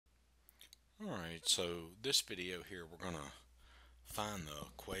Alright, so this video here we're going to find the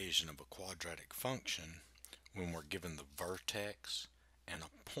equation of a quadratic function when we're given the vertex and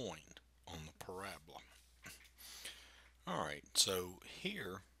a point on the parabola. Alright, so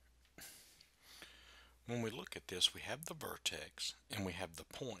here when we look at this we have the vertex and we have the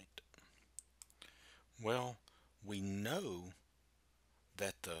point. Well, we know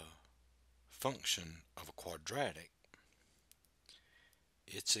that the function of a quadratic,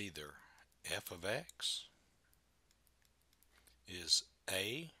 it's either f of x is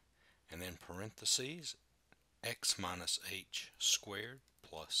a and then parentheses x minus h squared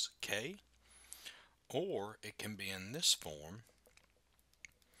plus k, or it can be in this form,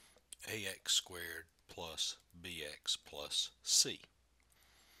 ax squared plus bx plus c.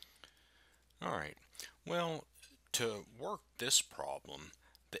 Alright, well, to work this problem,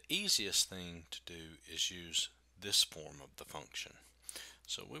 the easiest thing to do is use this form of the function.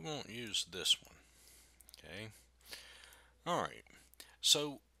 So we won't use this one, okay? Alright,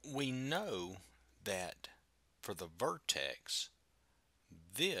 so we know that for the vertex,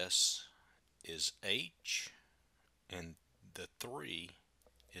 this is h and the 3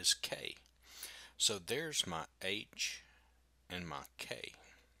 is k. So there's my h and my k.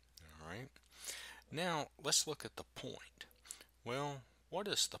 Alright, now let's look at the point. Well, what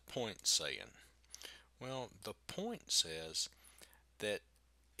is the point saying? Well, the point says that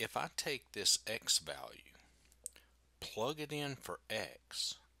if I take this x value, plug it in for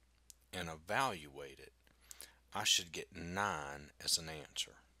x, and evaluate it, I should get 9 as an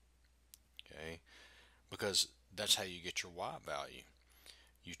answer. Okay, because that's how you get your y value.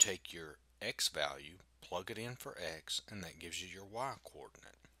 You take your x value, plug it in for x, and that gives you your y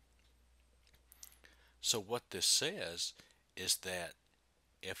coordinate. So what this says is that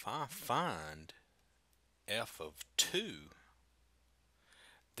if I find f of 2,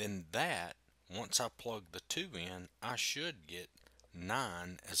 then that, once I plug the 2 in, I should get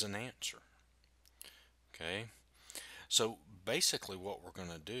 9 as an answer. Okay, so basically what we're going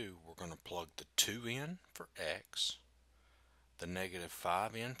to do, we're going to plug the 2 in for x, the negative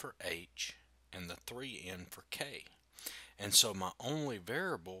 5 in for h, and the 3 in for k. And so my only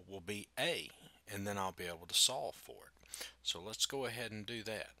variable will be a, and then I'll be able to solve for it. So let's go ahead and do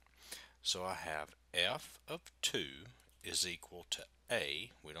that. So I have f of 2 is equal to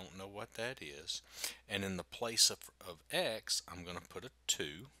a, we don't know what that is, and in the place of x, I'm going to put a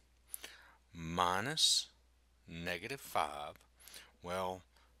 2 minus negative 5. Well,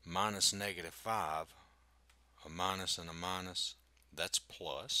 minus negative 5, a minus and a minus, that's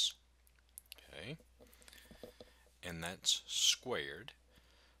plus, okay, and that's squared,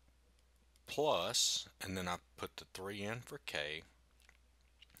 plus, and then I put the 3 in for k,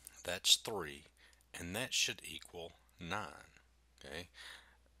 that's 3, and that should equal 9. Okay,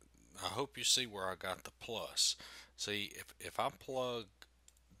 I hope you see where I got the plus. See, if I plug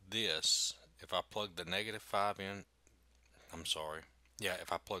this, if I plug the negative 5 in, I'm sorry, yeah,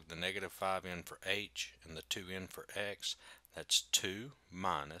 if I plug the negative 5 in for h and the 2 in for x, that's 2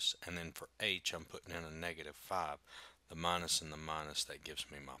 minus, and then for h I'm putting in a negative 5. The minus and the minus, that gives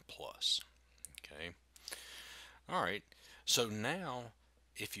me my plus. Okay, alright, so now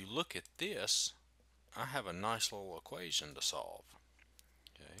if you look at this, I have a nice little equation to solve.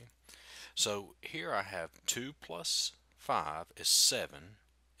 Okay, so here I have 2 plus 5 is 7,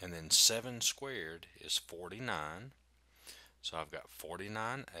 and then 7 squared is 49. So I've got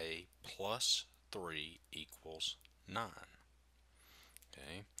 49a plus 3 equals 9.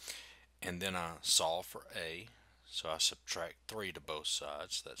 Okay, and then I solve for a, so I subtract 3 to both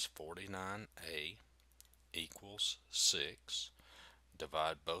sides. That's 49a equals 6.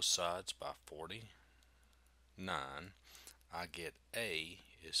 Divide both sides by 49. I get a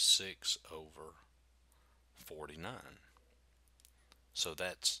is 6 over 49. So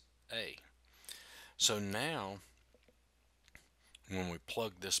that's a. So now when we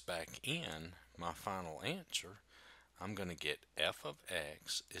plug this back in, my final answer, I'm going to get f of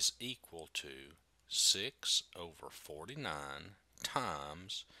x is equal to 6 over 49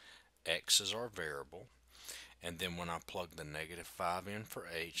 times x is our variable, and then when I plug the negative 5 in for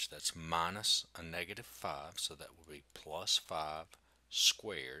h, that's minus a negative 5, so that will be plus 5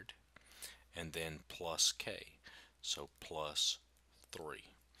 squared, and then plus k, so plus 3.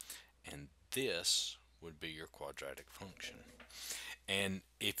 And this would be your quadratic function. And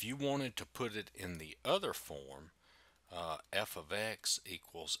if you wanted to put it in the other form, f of x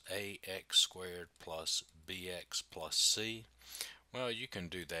equals ax squared plus bx plus c, well, you can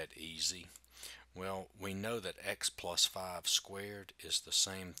do that easy. Well, we know that x plus 5 squared is the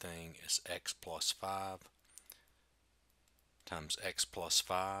same thing as x plus 5 times x plus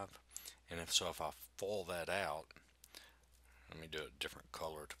 5, And if I FOIL that out, let me do a different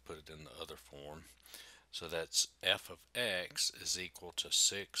color to put it in the other form. So that's f of x is equal to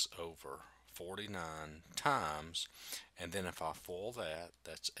 6 over 49 times, and then if I FOIL that,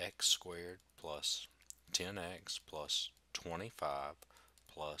 that's x squared plus 10x plus 25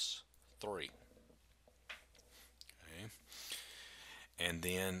 plus 3. Okay. And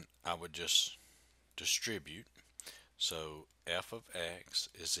then I would just distribute. So f of x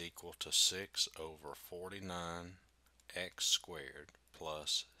is equal to 6 over 49 x squared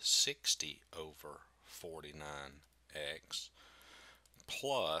plus 60 over 49x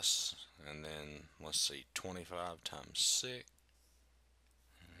plus, and then let's see, 25 times 6.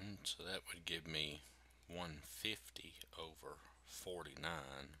 So that would give me 150 over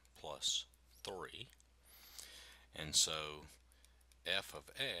 49 plus 3. And so f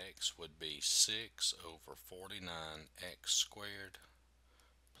of x would be 6 over 49x squared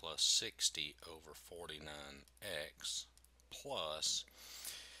plus 60 over 49x plus,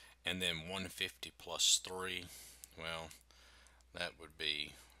 and then 150 plus 3, well, that would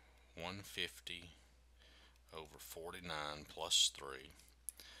be 150 over 49 plus 3.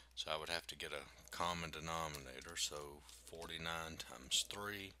 So I would have to get a common denominator, so 49 times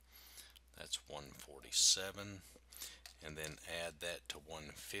 3, that's 147, and then add that to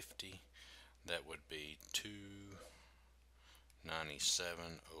 150, that would be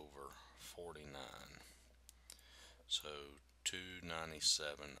 297 over 49. So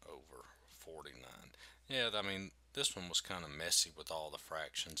 297 over 49. Yeah, I mean, this one was kind of messy with all the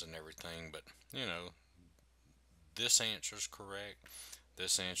fractions and everything, but you know, this answer is correct.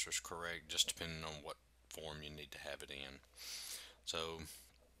 This answer is correct, just depending on what form you need to have it in. So,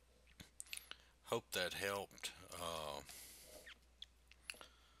 hope that helped.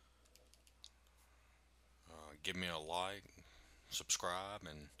 Give me a like, subscribe,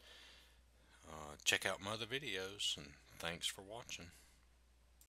 and check out my other videos. And thanks for watching.